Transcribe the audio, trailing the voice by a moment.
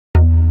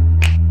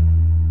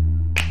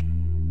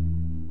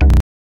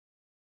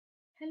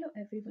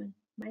everyone,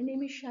 my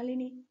name is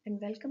Shalini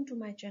and welcome to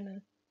my channel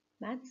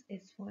Maths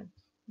is Fun.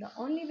 The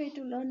only way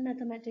to learn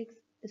mathematics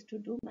is to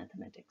do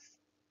mathematics.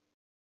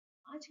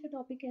 आज का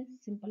topic है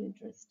simple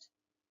interest.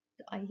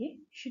 तो आइए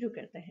शुरू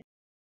करते हैं।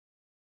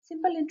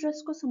 Simple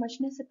interest को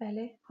समझने से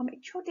पहले हम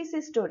एक छोटी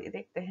सी स्टोरी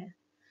देखते हैं।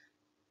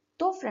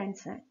 दो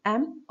फ्रेंड्स हैं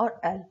एम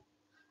और एल।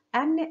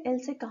 एम ने एल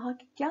से कहा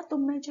कि क्या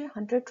तुम मुझे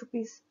 100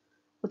 रुपीज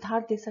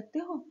उधार दे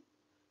सकते हो?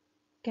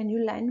 Can you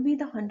land me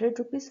the 100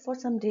 rupees for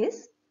some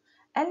days?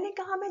 L ने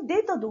कहा मैं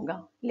दे तो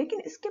दूंगा,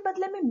 लेकिन इसके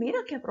बदले में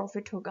मेरा क्या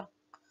प्रॉफिट होगा?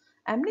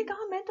 एम ने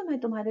कहा मैं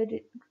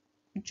तुम्हारे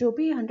जो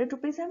भी 100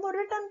 रुपीज है वो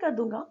रिटर्न कर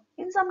दूंगा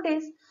इन सम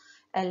डेज।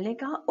 एल ने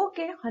कहा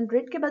ओके,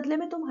 100 के बदले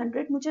में तुम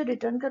 100 मुझे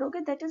रिटर्न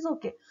करोगे, दैट इज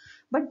ओके,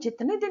 बट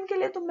जितने दिन के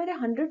लिए तुम मेरे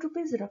 100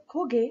 रुपीज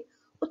रखोगे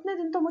उतने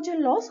दिन तो मुझे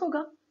लॉस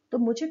होगा, तो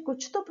मुझे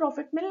कुछ तो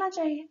प्रॉफिट मिलना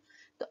चाहिए।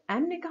 तो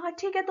एम ने कहा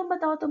ठीक है, तुम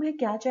बताओ तुम्हें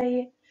क्या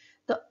चाहिए?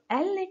 तो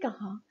एल ने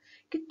कहा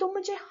कि तुम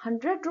मुझे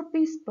 100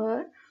 रुपीज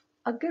पर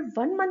अगर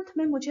 1 मंथ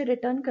में मुझे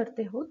रिटर्न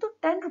करते हो तो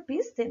 10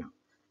 रुपीज देना,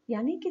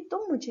 यानी कि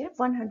तुम मुझे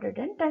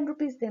 110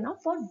 रुपीज देना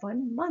फॉर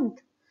 1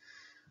 मंथ।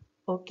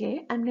 ओके,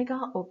 एम ने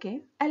कहा ओके।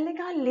 एल ने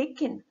कहा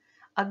लेकिन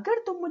अगर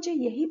तुम मुझे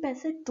यही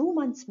पैसे 2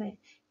 मंथ्स में,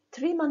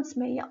 3 मंथ्स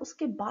में या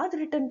उसके बाद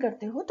रिटर्न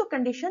करते हो तो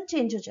कंडीशन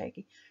चेंज हो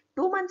जाएगी।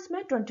 2 मंथ्स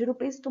में 20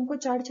 रुपीज तुमको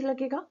चार्ज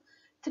लगेगा,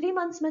 3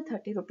 मंथ्स में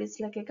 30 रुपीज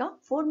लगेगा,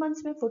 4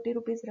 मंथ्स में 40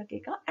 रुपीज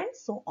लगेगा एंड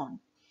सो ऑन।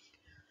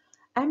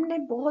 एम ने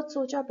बहुत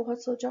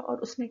सोचा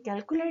और उसने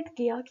कैलकुलेट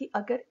किया कि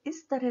अगर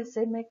इस तरह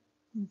से मैं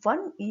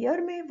 1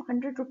 ईयर में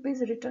 100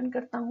 रुपीज रिटर्न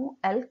करता हूँ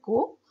एल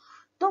को,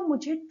 तो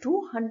मुझे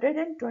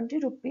 220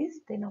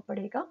 रुपीज देना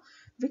पड़ेगा,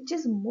 विच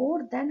इज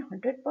मोर देन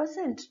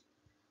 100%।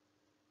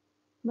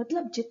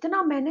 मतलब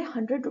जितना मैंने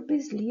 100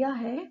 रुपीज लिया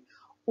है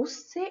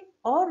उससे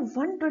और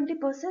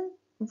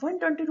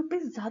 120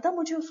 रुपीज ज्यादा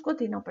मुझे उसको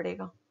देना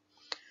पड़ेगा।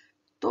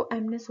 तो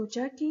एम ने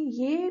सोचा कि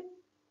ये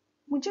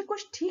मुझे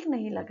कुछ ठीक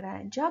नहीं लग रहा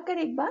है, जाकर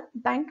एक बार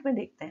बैंक में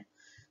देखते हैं।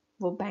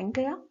 वो बैंक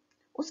गया,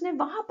 उसने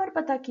वहां पर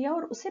पता किया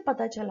और उसे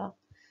पता चला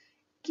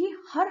कि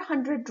हर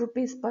 100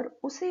 रुपीज पर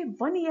उसे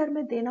 1 ईयर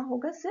में देना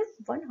होगा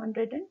सिर्फ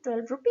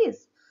 112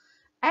 rupees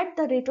at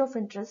the rate of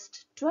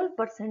interest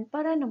 12%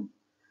 per annum.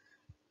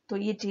 तो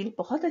ये डील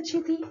बहुत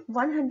अच्छी थी।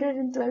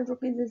 112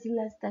 rupees is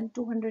less than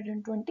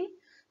 220,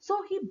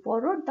 so he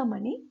borrowed the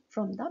money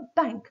from the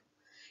bank.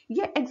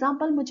 ये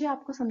एग्जाम्पल मुझे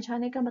आपको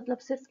समझाने का मतलब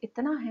सिर्फ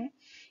इतना है,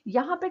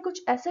 यहाँ पे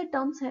कुछ ऐसे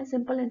टर्म्स हैं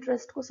सिंपल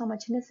इंटरेस्ट को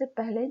समझने से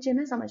पहले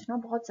जिन्हें समझना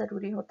बहुत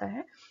जरूरी होता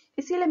है,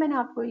 इसीलिए मैंने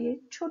आपको ये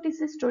छोटी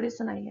सी स्टोरी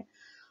सुनाई है।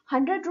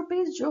 100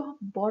 रुपीज जो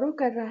बोरो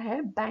कर रहा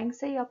है बैंक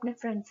से या अपने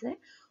फ्रेंड से,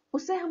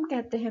 उसे हम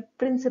कहते हैं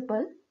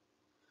प्रिंसिपल।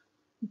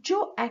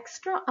 जो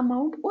एक्स्ट्रा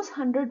अमाउंट उस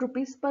 100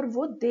 रुपीज पर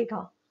वो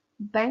देगा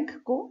बैंक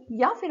को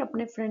या फिर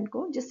अपने फ्रेंड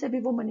को, जिससे भी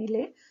वो मनी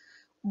ले,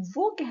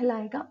 वो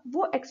कहलाएगा,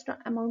 वो एक्स्ट्रा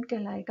अमाउंट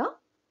कहलाएगा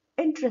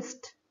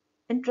इंटरेस्ट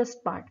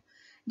पार्ट।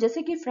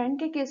 जैसे कि फ्रेंड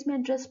के केस में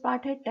इंटरेस्ट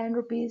पार्ट है 10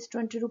 रुपीज,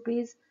 20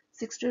 रुपीज,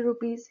 60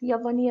 रुपीज या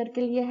 1 ईयर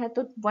के लिए है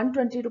तो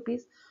 120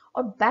 रुपीज,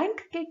 और बैंक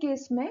के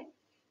केस में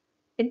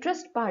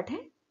इंटरेस्ट पार्ट है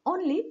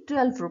ओनली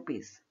 12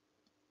 रुपीज।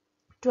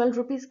 12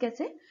 रुपीज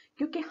कैसे?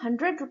 क्योंकि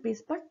 100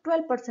 रुपीज पर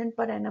 12%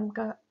 पर एनम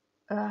का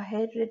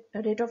है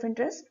रेट ऑफ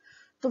इंटरेस्ट,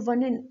 तो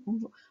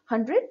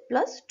 100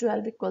 प्लस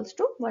 12 इक्वल्स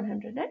टू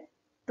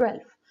 112।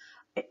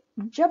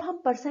 जब हम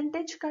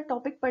परसेंटेज का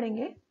टॉपिक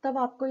पढ़ेंगे तब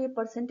आपको ये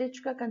परसेंटेज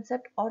का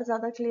कंसेप्ट और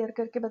ज्यादा क्लियर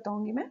करके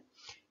बताऊंगी मैं।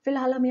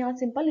 फिलहाल हम यहाँ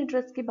सिंपल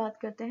इंटरेस्ट की बात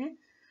करते हैं।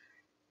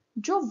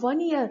 जो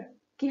 1 ईयर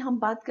की हम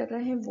बात कर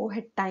रहे हैं वो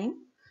है टाइम।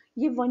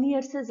 ये 1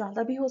 ईयर से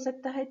ज्यादा भी हो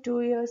सकता है,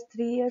 2 ईयर्स,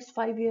 3 ईयर्स,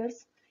 5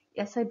 ईयर्स,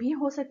 ऐसा भी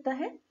हो सकता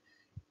है।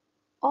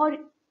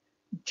 और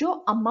जो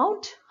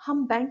अमाउंट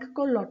हम बैंक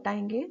को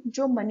लौटाएंगे,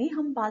 जो मनी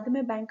हम बाद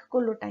में बैंक को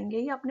लौटाएंगे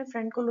या अपने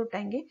फ्रेंड को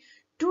लौटाएंगे,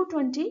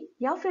 220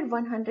 या फिर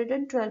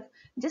 112,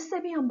 जिससे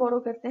भी हम बोरो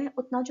करते हैं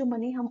उतना जो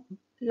मनी हम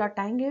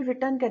लौटाएंगे,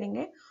 रिटर्न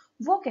करेंगे,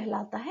 वो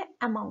कहलाता है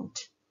अमाउंट।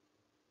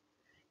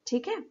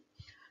 ठीक है,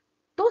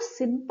 तो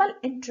सिंपल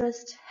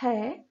इंटरेस्ट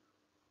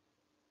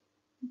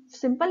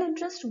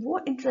वो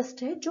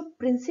इंटरेस्ट है जो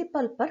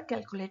प्रिंसिपल पर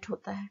कैलकुलेट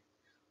होता है।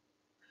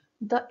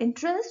 The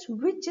interest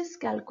which is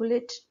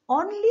calculated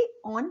only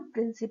on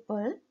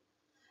principal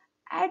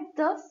at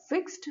the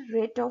fixed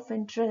rate of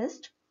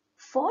interest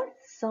for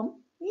some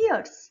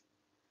years.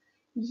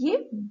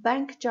 ये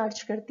बैंक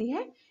चार्ज करती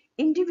है।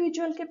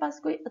 इंडिविजुअल के पास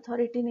कोई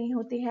अथॉरिटी नहीं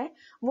होती है,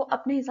 वो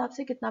अपने हिसाब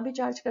से कितना भी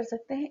चार्ज कर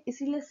सकते हैं।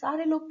 इसीलिए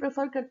सारे लोग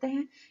प्रेफर करते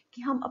हैं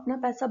कि हम अपना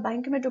पैसा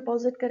बैंक में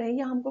डिपॉजिट करें,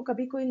 या हमको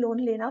कभी कोई लोन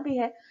लेना भी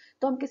है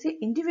तो हम किसी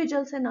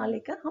इंडिविजुअल से ना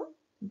लेकर हम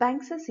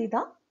बैंक से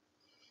सीधा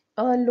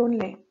लोन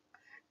लें।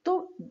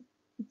 तो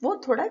वो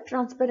थोड़ा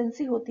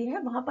ट्रांसपेरेंसी होती है,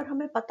 वहां पर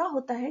हमें पता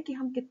होता है कि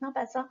हम कितना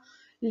पैसा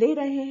ले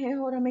रहे हैं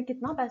और हमें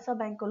कितना पैसा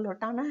बैंक को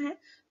लौटाना है,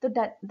 तो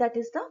that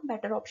is the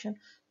better option.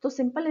 तो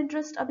सिंपल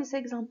इंटरेस्ट, अब इस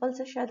एग्जांपल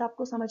से शायद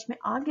आपको समझ में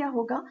आ गया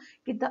होगा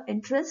कि the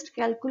interest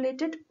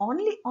calculated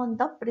only on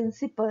the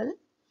principal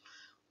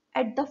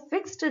at the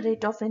fixed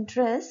rate of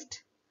interest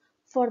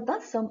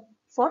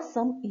for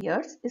some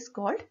years is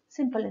called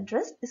simple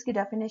interest. इसकी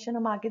डेफिनेशन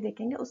हम आगे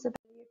देखेंगे, उससे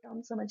पहले ये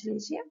टर्म समझ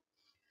लीजिए।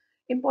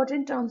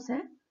 इंपॉर्टेंट टर्म्स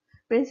हैं।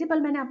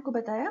 प्रिंसिपल मैंने आपको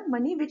बताया,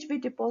 money which we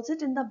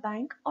deposit in the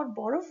bank और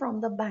borrow from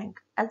the bank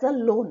as a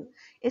loan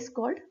is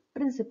called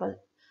principal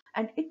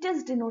and it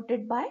is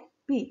denoted by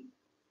P.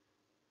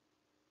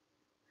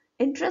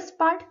 Interest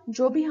part,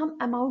 जो भी हम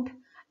अमाउंट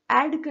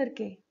ऐड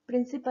करके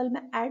प्रिंसिपल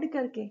में ऐड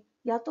करके,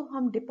 या तो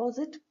हम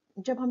डिपॉजिट,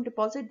 जब हम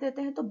डिपॉजिट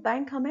देते हैं तो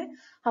बैंक हमें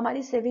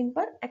हमारी सेविंग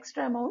पर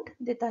एक्स्ट्रा अमाउंट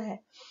देता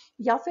है,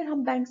 या फिर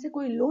हम बैंक से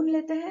कोई लोन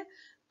लेते हैं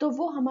तो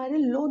वो हमारे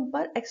लोन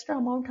पर एक्स्ट्रा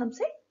अमाउंट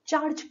हमसे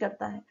चार्ज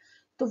करता है,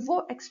 तो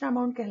वो एक्स्ट्रा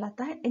अमाउंट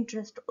कहलाता है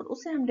इंटरेस्ट और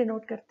उसे हम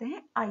डिनोट करते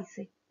हैं आई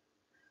से।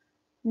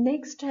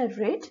 नेक्स्ट है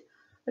रेट।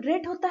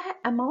 रेट होता है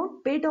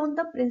amount paid on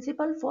the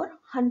principal for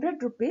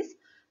 100 rupees,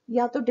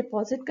 या तो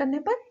डिपॉजिट करने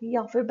पर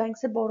या फिर बैंक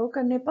से बोरो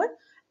करने पर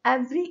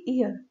every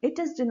year. It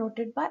is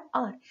denoted by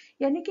are,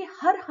 यानी कि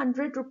हर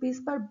 100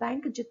 रुपीज पर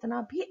बैंक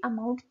जितना भी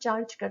अमाउंट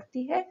चार्ज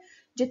करती है,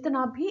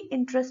 जितना भी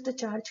इंटरेस्ट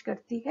चार्ज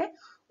करती है,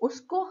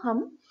 उसको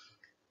हम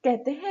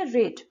कहते हैं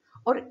रेट।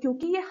 और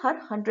क्योंकि ये हर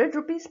 100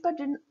 रुपीज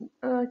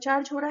पर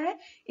चार्ज हो रहा है,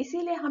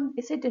 इसीलिए हम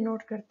इसे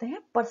डिनोट करते हैं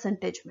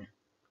परसेंटेज में,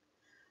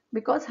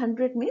 बिकॉज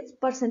 100 मीन्स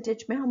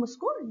परसेंटेज में हम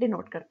उसको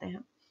डिनोट करते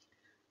हैं।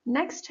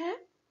 नेक्स्ट है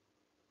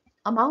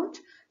amount,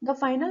 the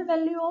final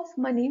value of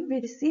money we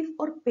receive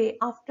और पे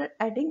after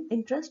adding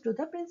interest to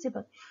the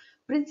principal.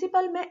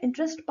 Principal में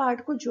इंटरेस्ट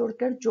पार्ट को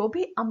जोड़कर जो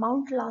भी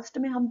अमाउंट लास्ट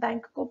में हम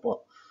बैंक को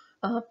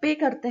पे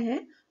करते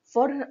हैं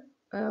फॉर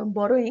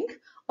बोरोइंग,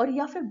 और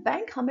या फिर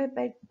बैंक हमें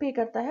पे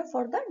करता है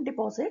फॉर द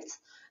डिपॉजिट्स,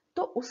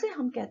 तो उसे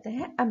हम कहते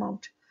हैं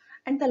amount.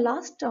 And the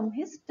last term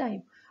is time.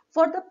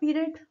 For the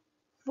period,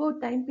 वो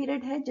टाइम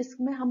पीरियड है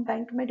जिसमें हम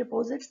बैंक में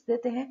डिपॉजिट्स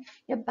देते हैं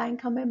या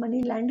बैंक हमें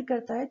मनी लैंड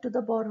करता है टू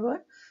द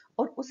बोरोअर,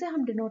 और उसे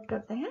हम डिनोट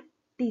करते हैं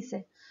टी से।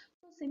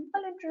 तो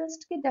सिंपल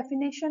इंटरेस्ट की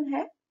डेफिनेशन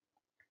है,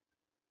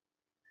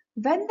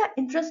 when the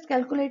interest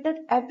calculated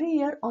every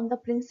year on the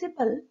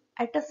principal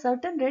at a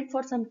certain rate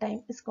for some time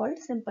is called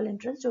simple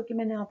interest, जो कि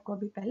मैंने आपको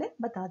अभी पहले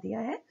बता दिया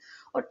है।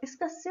 और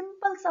इसका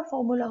सिंपल सा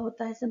फॉर्मूला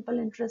होता है सिंपल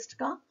इंटरेस्ट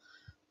का,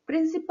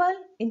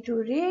 principal into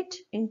rate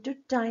into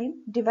time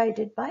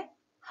divided by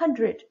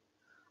 100।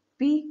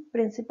 P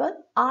principal,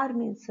 R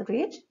means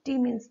rate, T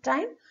means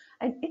time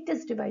and it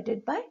is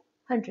divided by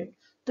 100।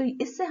 तो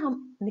इससे हम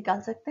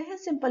निकाल सकते हैं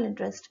सिंपल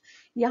इंटरेस्ट।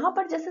 यहाँ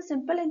पर जैसे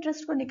सिंपल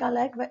इंटरेस्ट को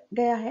निकाला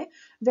गया है,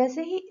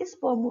 वैसे ही इस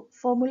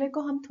फॉर्मूले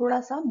को हम थोड़ा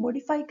सा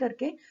मॉडिफाई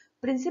करके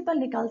प्रिंसिपल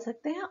निकाल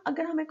सकते हैं।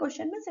 अगर हमें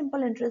क्वेश्चन में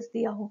सिंपल इंटरेस्ट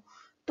दिया हो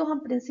तो हम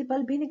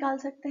प्रिंसिपल भी निकाल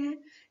सकते हैं,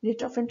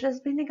 रेट ऑफ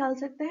इंटरेस्ट भी निकाल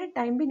सकते हैं,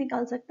 टाइम भी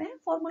निकाल सकते हैं।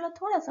 फॉर्मूला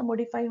थोड़ा सा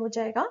मॉडिफाई हो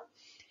जाएगा,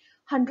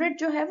 100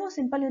 जो है वो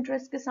सिंपल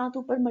इंटरेस्ट के साथ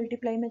ऊपर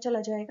मल्टीप्लाई में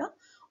चला जाएगा,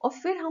 और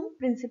फिर हम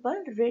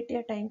प्रिंसिपल, रेट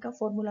या टाइम का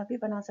फॉर्मूला भी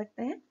बना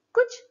सकते हैं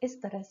कुछ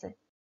इस तरह से।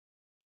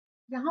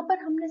 यहाँ पर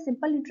हमने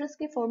सिंपल इंटरेस्ट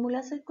के फॉर्मूला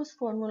से कुछ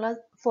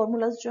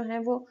फॉर्मूलाज जो हैं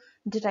वो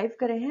डिराइव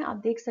करे हैं, आप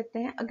देख सकते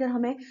हैं। अगर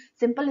हमें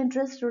सिंपल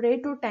इंटरेस्ट,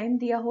 रेट और टाइम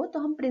दिया हो तो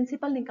हम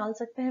प्रिंसिपल निकाल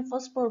सकते हैं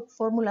फर्स्ट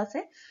फॉर्मूला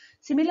से।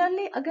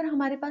 सिमिलरली अगर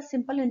हमारे पास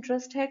सिंपल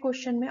इंटरेस्ट है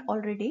क्वेश्चन में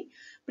ऑलरेडी,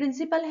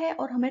 प्रिंसिपल है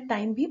और हमें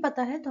टाइम भी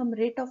पता है, तो हम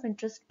रेट ऑफ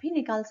इंटरेस्ट भी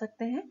निकाल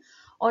सकते हैं।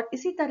 और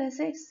इसी तरह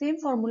से सेम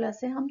फॉर्मूला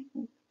से हम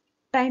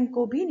टाइम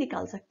को भी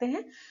निकाल सकते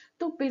हैं।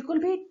 तो बिल्कुल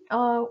भी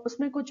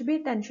उसमें कुछ भी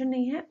टेंशन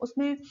नहीं है,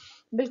 उसमें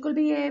बिल्कुल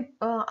भी ये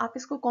आप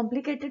इसको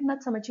कॉम्प्लिकेटेड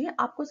मत समझिए।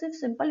 आपको सिर्फ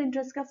सिंपल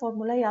इंटरेस्ट का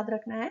फॉर्मूला याद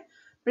रखना है,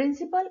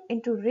 principal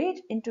into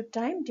rate into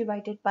time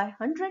divided by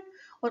 100,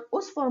 और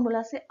उस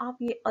फॉर्मूला से आप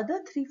ये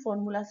अदर 3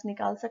 फॉर्मूलाज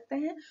निकाल सकते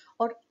हैं।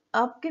 और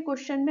आपके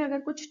क्वेश्चन में अगर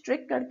कुछ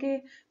ट्रिक करके,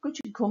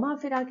 कुछ घुमा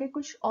फिरा के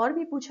कुछ और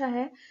भी पूछा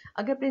है,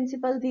 अगर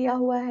प्रिंसिपल दिया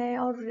हुआ है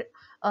और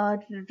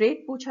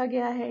रेट पूछा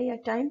गया है या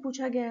टाइम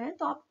पूछा गया है,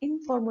 तो आप इन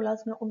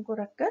फॉर्मूलाज में उनको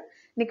रखकर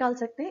निकाल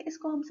सकते हैं।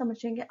 इसको हम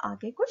समझेंगे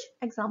आगे कुछ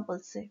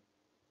एग्जांपल्स से।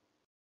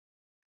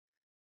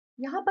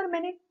 यहाँ पर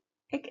मैंने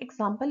एक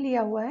एग्जांपल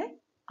लिया हुआ है,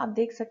 आप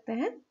देख सकते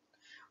हैं।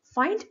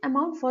 Find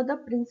amount for the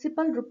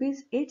principal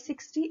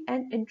 ₹860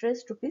 and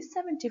interest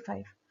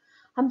 ₹75।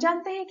 हम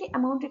जानते हैं कि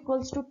amount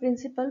equals to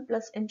principal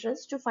plus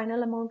interest. जो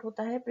फाइनल अमाउंट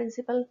होता है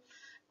प्रिंसिपल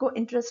को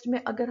इंटरेस्ट में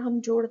अगर हम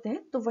जोड़ दें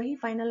तो वही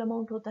फाइनल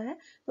अमाउंट होता है।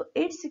 तो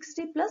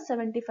 860 प्लस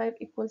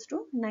 75 इक्वल्स टू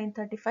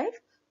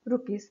 935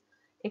 रुपीज।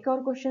 एक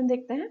और क्वेश्चन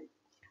देखते हैं।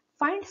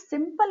 Find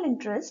simple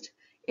interest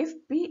if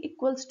P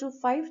equals to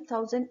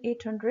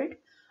 5800,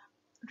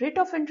 rate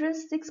of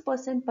interest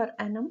 6% per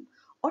annum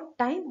और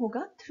टाइम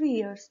होगा 3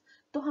 इयर्स।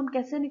 तो हम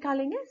कैसे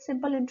निकालेंगे?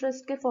 सिंपल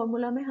इंटरेस्ट के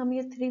फॉर्मूला में हम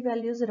ये 3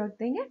 वैल्यूज रख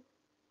देंगे,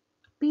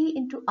 P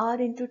into R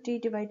into T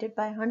divided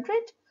by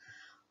 100,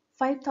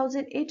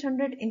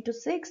 5800 into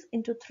 6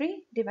 into 3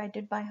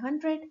 divided by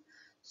 100,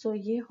 so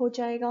ये हो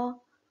जाएगा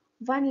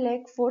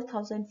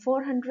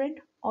 1,04,400,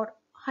 और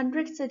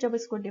 100 से जब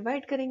इसको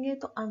डिवाइड करेंगे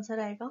तो आंसर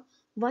आएगा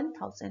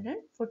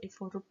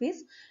 1044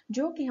 रुपीज,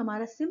 जो कि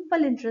हमारा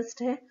सिंपल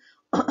इंटरेस्ट है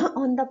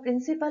on the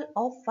principle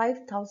of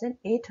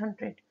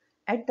 5800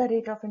 at the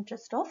rate of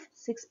interest of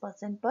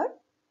 6% per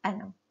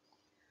annum.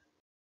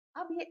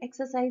 अब ये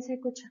एक्सरसाइज है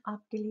कुछ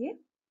आपके लिए।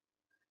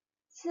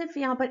 सिर्फ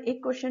यहाँ पर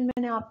एक क्वेश्चन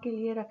मैंने आपके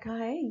लिए रखा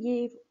है,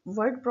 ये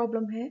वर्ड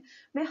प्रॉब्लम है।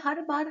 मैं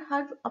हर बार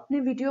हर अपने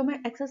वीडियो में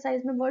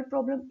एक्सरसाइज में वर्ड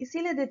प्रॉब्लम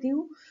इसीलिए देती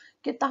हूँ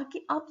कि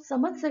ताकि आप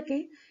समझ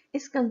सकें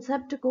इस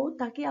कंसेप्ट को,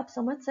 ताकि आप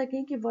समझ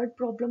सकें कि वर्ड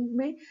प्रॉब्लम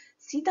में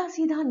सीधा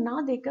सीधा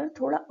ना देकर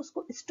थोड़ा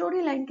उसको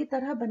स्टोरी लाइन की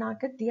तरह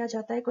बनाकर दिया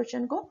जाता है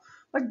क्वेश्चन को,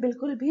 बट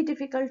बिल्कुल भी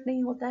डिफिकल्ट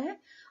नहीं होता है।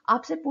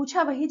 आपसे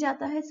पूछा वही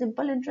जाता है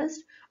सिंपल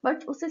इंटरेस्ट,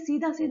 बट उसे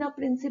सीधा सीधा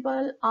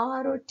प्रिंसिपल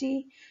आर और टी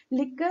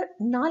लिखकर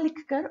ना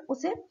लिखकर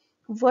उसे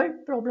वर्ड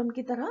प्रॉब्लम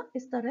की तरह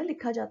इस तरह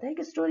लिखा जाता है,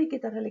 कि स्टोरी की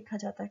तरह लिखा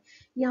जाता है।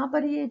 यहाँ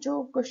पर ये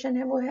जो क्वेश्चन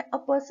है वो है, a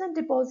person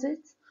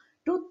deposits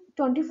to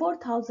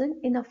 24,000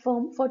 in a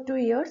firm for 2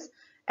 years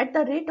at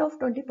the rate of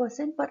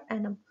 20% per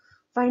annum.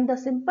 Find the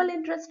simple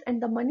interest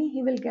and the money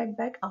he will get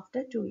back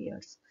after 2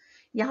 years.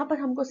 यहाँ पर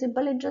हमको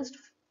सिंपल इंटरेस्ट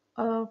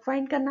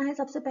फाइंड करना है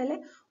सबसे पहले,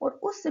 और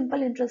उस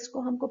simple interest को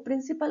हमको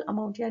प्रिंसिपल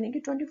अमाउंट यानी कि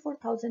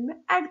 24,000 में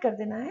ऐड कर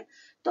देना है,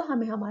 तो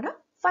हमें हमारा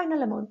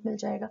फाइनल अमाउंट मिल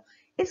जाएगा।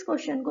 इस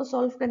क्वेश्चन को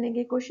सॉल्व करने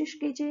की कोशिश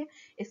कीजिए,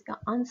 इसका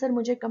आंसर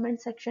मुझे कमेंट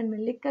सेक्शन में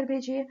लिख कर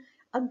भेजिए।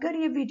 अगर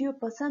ये वीडियो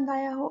पसंद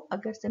आया हो,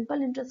 अगर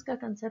सिंपल इंटरेस्ट का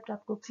कंसेप्ट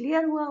आपको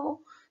क्लियर हुआ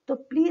हो, तो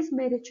प्लीज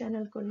मेरे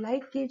चैनल को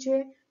लाइक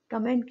कीजिए,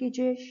 कमेंट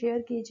कीजिए,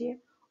 शेयर कीजिए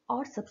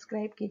और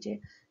सब्सक्राइब कीजिए।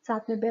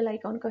 साथ में बेल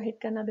आइकॉन को हिट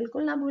करना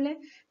बिल्कुल ना भूलें,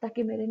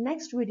 ताकि मेरे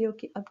नेक्स्ट वीडियो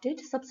की अपडेट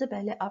सबसे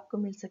पहले आपको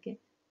मिल सके।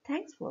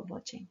 Thanks for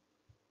watching.